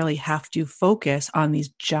necessarily have to focus on these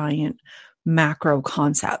giant macro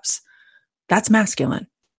concepts. That's masculine.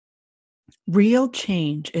 Real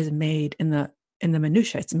change is made in the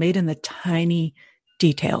minutia. It's made in the tiny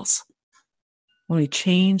details. When we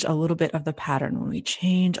change a little bit of the pattern, when we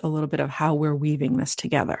change a little bit of how we're weaving this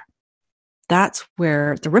together, that's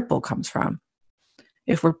where the ripple comes from.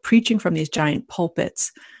 If we're preaching from these giant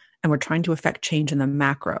pulpits and we're trying to affect change in the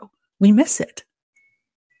macro, we miss it.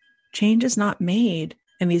 Change is not made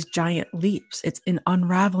in these giant leaps. It's in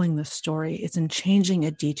unraveling the story. It's in changing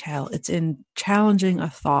a detail. It's in challenging a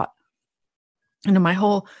thought. And in that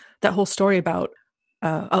whole story about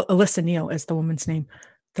Alyssa Neal is the woman's name,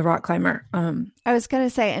 the rock climber. I was going to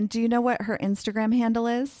say, and do you know what her Instagram handle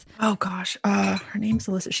is? Oh gosh. Her name's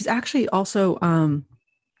Alyssa. She's actually also, a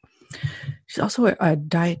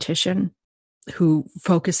dietitian who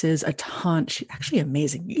focuses a ton. She's actually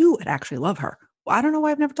amazing. You would actually love her. Well, I don't know why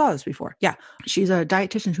I've never thought of this before. Yeah. She's a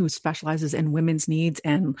dietitian who specializes in women's needs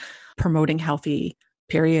and promoting healthy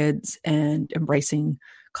periods and embracing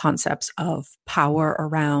concepts of power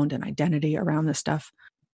around and identity around this stuff.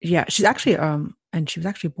 Yeah. She's actually, and she was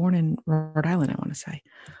actually born in Rhode Island, I want to say.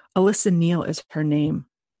 Alyssa Neal is her name.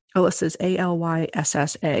 Alyssa's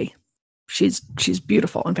Alyssa. She's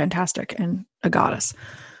beautiful and fantastic and a goddess.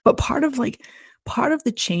 But part of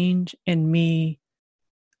the change in me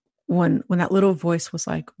when that little voice was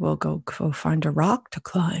like, well, go find a rock to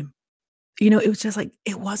climb. It was just like,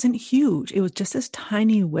 it wasn't huge. It was just this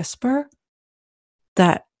tiny whisper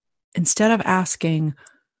that instead of asking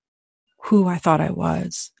who I thought I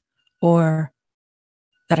was or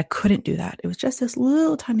that I couldn't do that, it was just this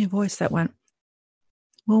little tiny voice that went,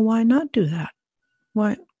 well, why not do that?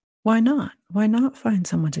 Why not? Why not find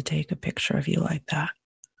someone to take a picture of you like that?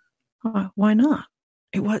 Why not?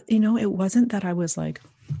 It wasn't that I was like,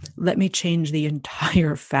 let me change the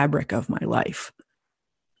entire fabric of my life.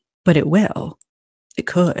 But it will. It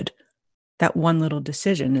could. That one little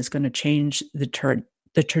decision is going to change the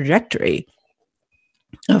trajectory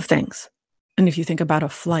of things. And if you think about a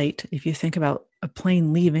flight, if you think about a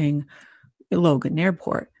plane leaving Logan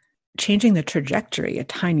Airport, changing the trajectory a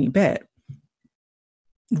tiny bit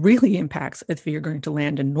really impacts if you're going to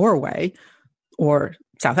land in Norway or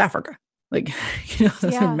South Africa. Like,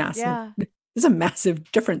 there's a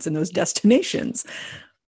massive difference in those destinations.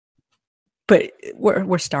 But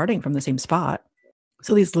we're starting from the same spot.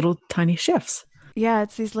 So these little tiny shifts. Yeah,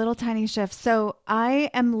 it's these little tiny shifts. So I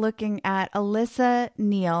am looking at Alyssa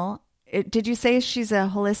Neal. Did you say she's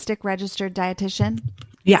a holistic registered dietitian?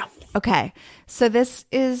 Yeah. Okay. So this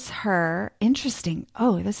is her. Interesting.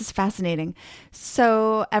 Oh, this is fascinating.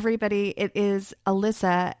 So everybody, it is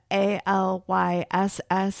Alyssa, ALYSSA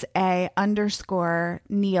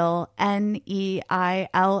 _Neal,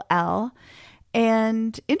 NEILL.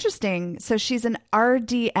 And interesting. So she's an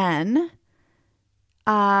RDN.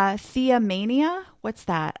 Theomania? What's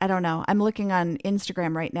that? I don't know. I'm looking on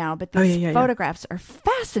Instagram right now, but these photographs are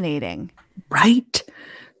fascinating. Right?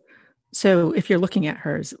 So if you're looking at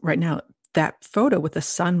hers right now, that photo with the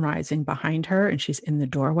sun rising behind her and she's in the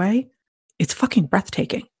doorway, it's fucking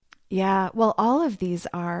breathtaking. Yeah. Well, all of these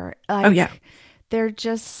are like, they're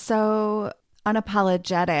just so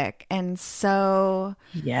unapologetic and so,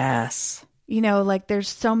 yes. Like there's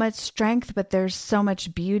so much strength, but there's so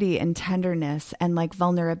much beauty and tenderness and like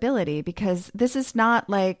vulnerability, because this is not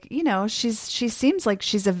like, she seems like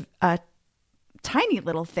she's a tiny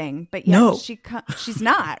little thing, but yet she's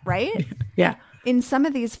not, right? Yeah. In some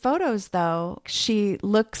of these photos, though, she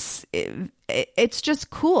looks it's just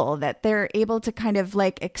cool that they're able to kind of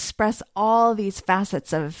like express all these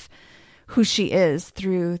facets of who she is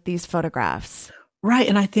through these photographs. Right.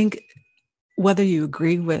 And I think whether you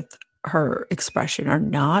agree with her expression or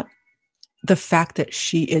not, the fact that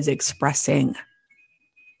she is expressing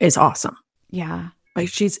is awesome. Yeah. Like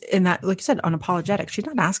she's in that, like you said, unapologetic. She's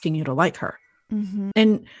not asking you to like her. Mm-hmm.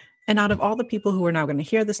 And out of all the people who are now going to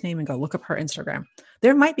hear this name and go look up her Instagram,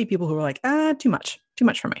 there might be people who are like, too much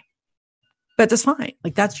for me. But that's fine.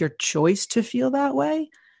 Like that's your choice to feel that way.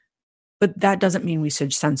 But that doesn't mean we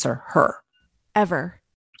should censor her. Ever.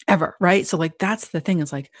 Right? So like, that's the thing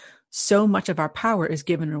is like, so much of our power is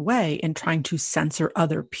given away in trying to censor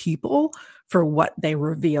other people for what they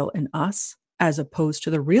reveal in us, as opposed to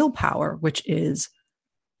the real power, which is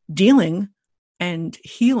dealing and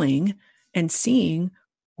healing and seeing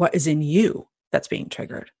what is in you that's being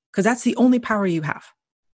triggered. Because that's the only power you have.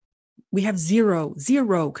 We have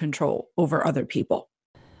zero control over other people.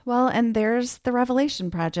 Well, and there's the Revelation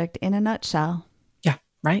Project in a nutshell. Yeah,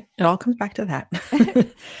 right? It all comes back to that.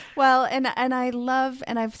 Well, and I love,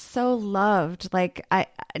 and I've so loved, like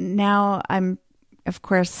I'm, of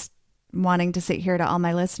course, wanting to sit here to all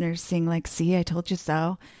my listeners saying like, see, I told you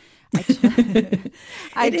so. But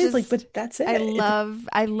that's it.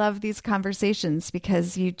 I love these conversations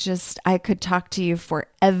because I could talk to you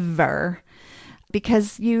forever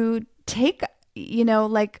because you take,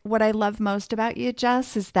 like what I love most about you,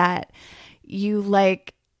 Jess, is that you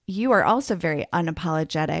are also very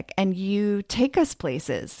unapologetic and you take us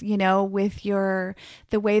places, with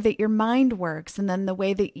the way that your mind works and then the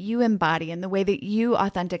way that you embody and the way that you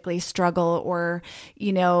authentically struggle or,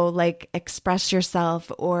 like express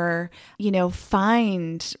yourself or,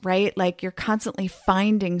 find, right? Like you're constantly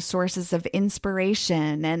finding sources of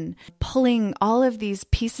inspiration and pulling all of these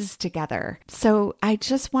pieces together. So I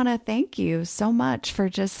just want to thank you so much for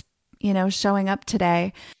just, showing up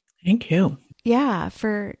today. Thank you. Yeah,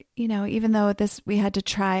 for, even though we had to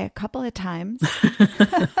try a couple of times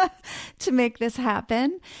to make this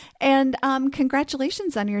happen. And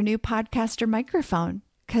congratulations on your new podcaster microphone.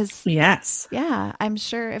 Because, yes. Yeah, I'm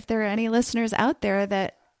sure if there are any listeners out there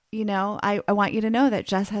that, I want you to know that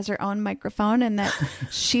Jess has her own microphone and that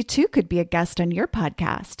she too could be a guest on your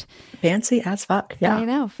podcast. Fancy as fuck. Yeah. I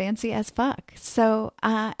know, fancy as fuck. So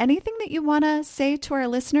anything that you want to say to our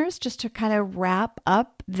listeners just to kind of wrap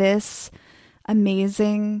up this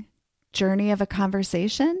amazing journey of a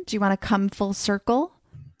conversation? Do you want to come full circle?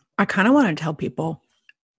 I kind of want to tell people,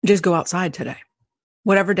 just go outside today.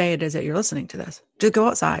 Whatever day it is that you're listening to this, just go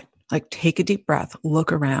outside, like take a deep breath,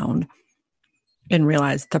 look around and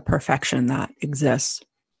realize the perfection that exists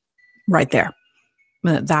right there.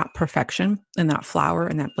 That perfection and that flower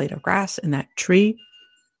and that blade of grass and that tree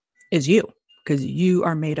is you, because you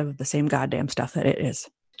are made of the same goddamn stuff that it is.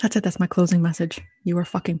 That's it. That's my closing message. You are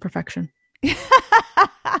fucking perfection.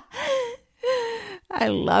 I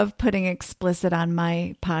love putting explicit on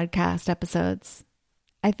my podcast episodes.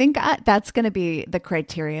 I think that's going to be the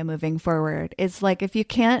criteria moving forward. It's like, if you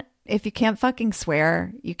can't fucking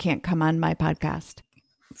swear, you can't come on my podcast.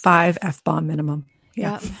 5 F-bomb minimum.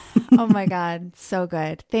 Yeah. Yep. Oh my God. So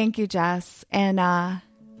good. Thank you, Jess. And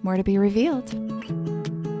more to be revealed.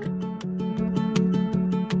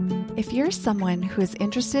 If you're someone who is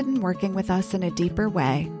interested in working with us in a deeper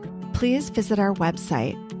way, please visit our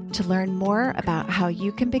website to learn more about how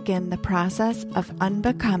you can begin the process of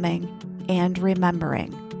unbecoming and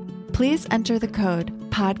remembering. Please enter the code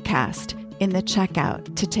PODCAST in the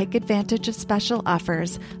checkout to take advantage of special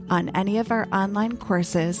offers on any of our online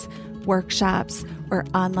courses, workshops, or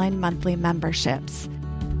online monthly memberships.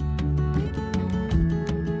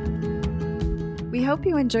 We hope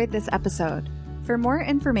you enjoyed this episode. For more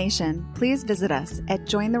information, please visit us at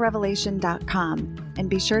jointherevelation.com and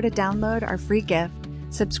be sure to download our free gift,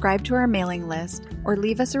 subscribe to our mailing list, or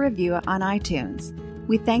leave us a review on iTunes.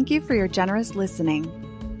 We thank you for your generous listening.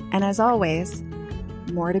 And as always,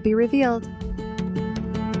 more to be revealed.